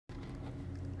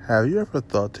Have you ever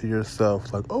thought to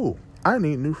yourself, like, oh, I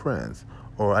need new friends,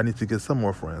 or I need to get some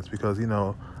more friends because,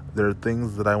 there are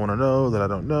things that I want to know that I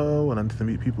don't know, and I need to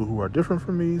meet people who are different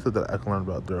from me so that I can learn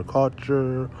about their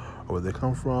culture, or where they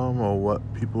come from, or what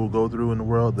people go through in the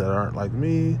world that aren't like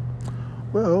me?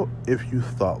 Well, if you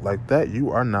thought like that, you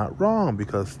are not wrong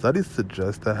because studies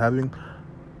suggest that having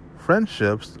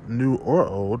friendships, new or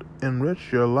old,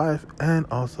 enrich your life and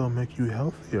also make you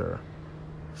healthier.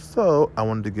 So, I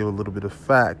wanted to give a little bit of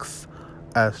facts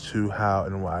as to how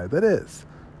and why that is.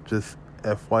 Just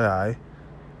FYI.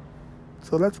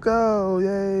 So, let's go.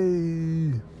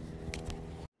 Yay.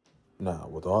 Now,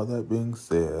 with all that being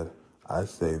said, I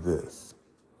say this.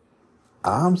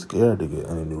 I'm scared to get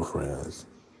any new friends.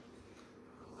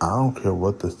 I don't care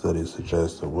what the studies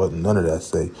suggest or what none of that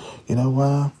say. You know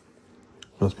why?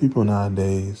 Most people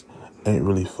nowadays ain't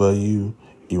really for you,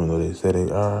 even though they say they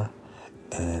are.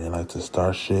 And they like to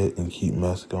start shit and keep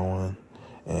mess going.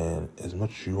 And as much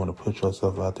as you want to put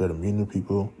yourself out there to meet new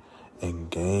people and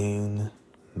gain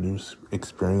new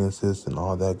experiences and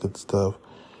all that good stuff,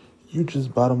 you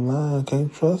just bottom line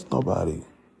can't trust nobody.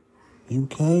 You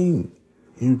can't.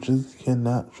 You just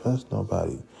cannot trust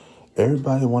nobody.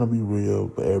 Everybody want to be real,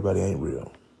 but everybody ain't real.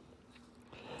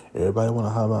 Everybody want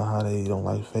to holler about how they don't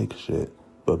like fake shit,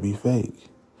 but be fake.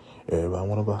 Everybody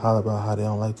want to holler about how they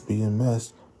don't like being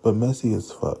mess, but messy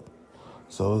as fuck.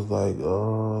 So it's like,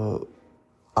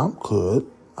 I'm good.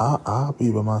 I'll be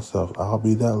by myself. I'll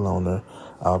be that loner.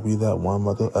 I'll be that one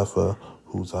mother effer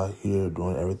who's out here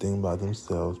doing everything by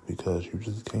themselves because you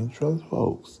just can't trust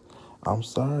folks. I'm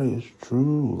sorry, it's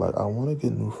true. Like, I want to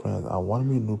get new friends. I want to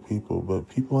meet new people, but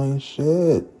people ain't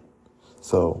shit.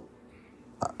 So,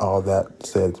 all that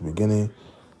said at the beginning,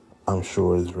 I'm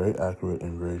sure is very accurate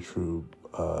and very true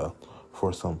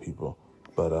for some people.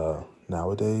 But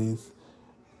nowadays,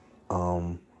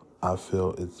 I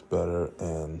feel it's better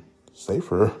and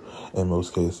safer in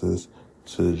most cases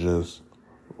to just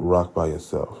rock by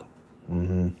yourself.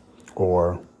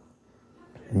 Or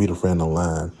meet a friend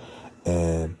online,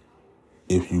 and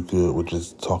if you could, with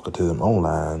just talking to them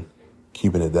online,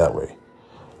 keeping it that way.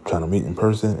 Trying to meet in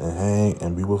person and hang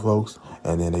and be with folks,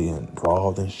 and then they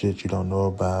involved in shit you don't know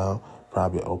about.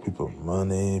 Probably owe people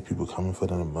money, people coming for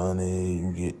them money,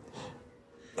 you get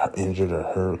injured or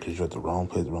hurt because you're at the wrong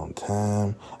place at the wrong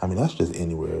time. I mean, that's just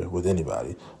anywhere with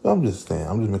anybody. But I'm just saying,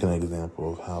 I'm just making an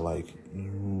example of how, like,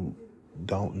 you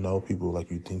don't know people like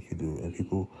you think you do, and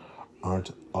people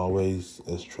aren't always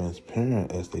as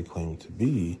transparent as they claim to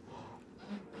be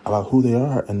about who they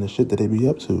are and the shit that they be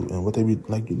up to and what they be,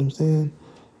 like, you know what I'm saying?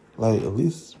 Like, at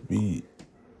least be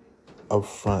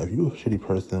upfront. If you're a shitty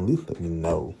person, at least let me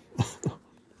know.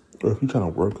 Or if you're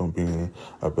trying to work on being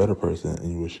a better person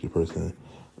and you're a shitty person,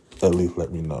 at least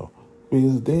let me know.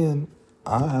 Because then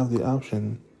I have the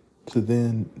option to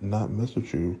then not mess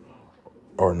with you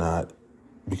or not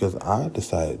because I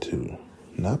decided to.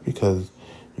 Not because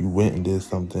you went and did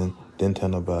something, didn't tell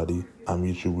nobody, I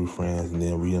meet you with friends and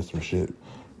then we in some shit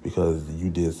because you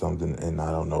did something and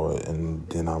I don't know it and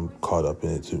then I'm caught up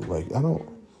in it too. Like,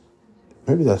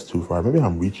 maybe that's too far. Maybe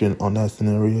I'm reaching on that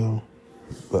scenario,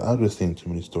 but I've just seen too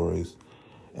many stories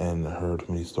and heard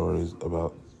too many stories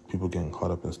about people getting caught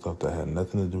up in stuff that had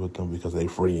nothing to do with them because they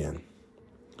friend.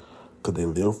 Because they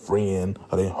live friend,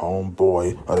 or they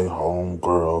homeboy, or they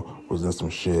homegirl was in some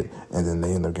shit, and then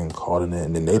they end up getting caught in it,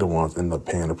 and then they the ones end up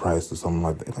paying the price or something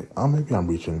like that. Like, maybe I'm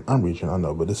reaching, I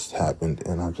know, but this happened,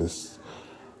 and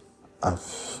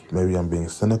maybe I'm being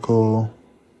cynical,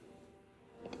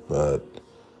 but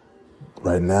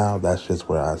right now, that's just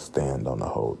where I stand on the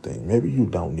whole thing. Maybe you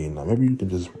don't need none. Maybe you can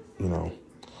just,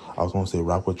 I was going to say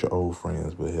rock with your old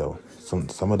friends, but hell,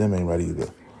 some of them ain't right either.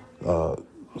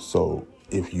 So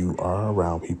if you are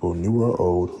around people, new or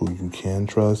old, who you can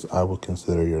trust, I would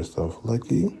consider yourself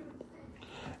lucky.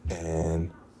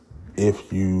 And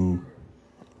if you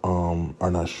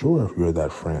are not sure if you're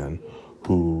that friend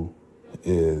who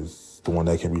is the one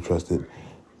that can be trusted,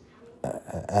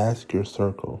 ask your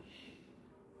circle.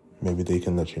 Maybe they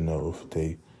can let you know if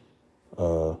they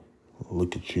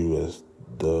look at you as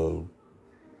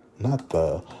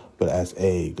but as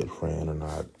a good friend or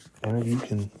not. And you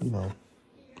can,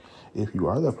 if you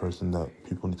are that person that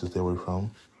people need to stay away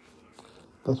from,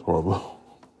 that's horrible.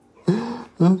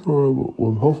 That's horrible.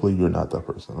 Well, hopefully you're not that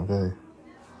person, okay?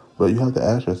 But you have to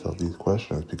ask yourself these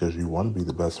questions because you want to be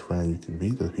the best friend you can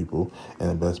be to people and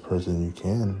the best person you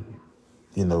can,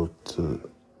 to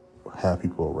have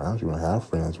people around you and have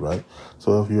friends, right?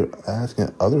 So if you're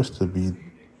asking others to be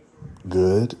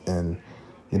good and,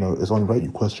 it's only right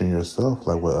you question yourself,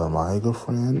 like, well, am I a good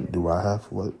friend? Do I have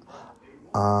what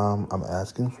I'm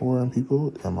asking for in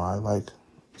people? Am I like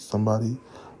somebody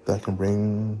that can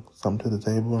bring something to the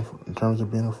table in terms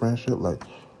of being a friendship. Like,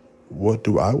 what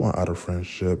do I want out of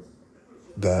friendship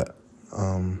that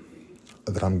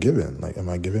that I'm giving? Like, am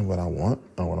I giving what I want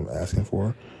or what I'm asking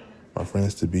for my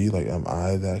friends to be? Like, am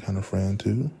I that kind of friend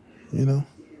too? You know?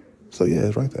 So yeah,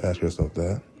 it's right to ask yourself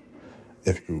that.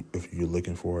 If you're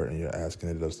looking for it and you're asking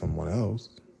it of someone else.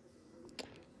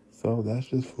 So that's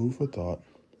just food for thought.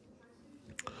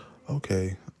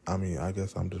 Okay, I mean, I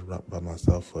guess I'm just by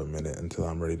myself for a minute until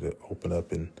I'm ready to open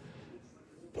up and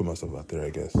put myself out there, I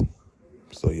guess.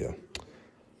 So yeah,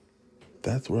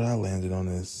 that's where I landed on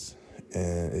this,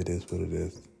 and it is what it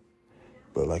is.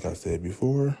 But like I said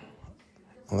before,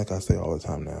 and like I say all the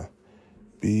time now,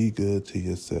 be good to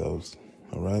yourselves,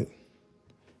 all right?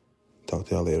 Talk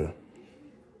to y'all later.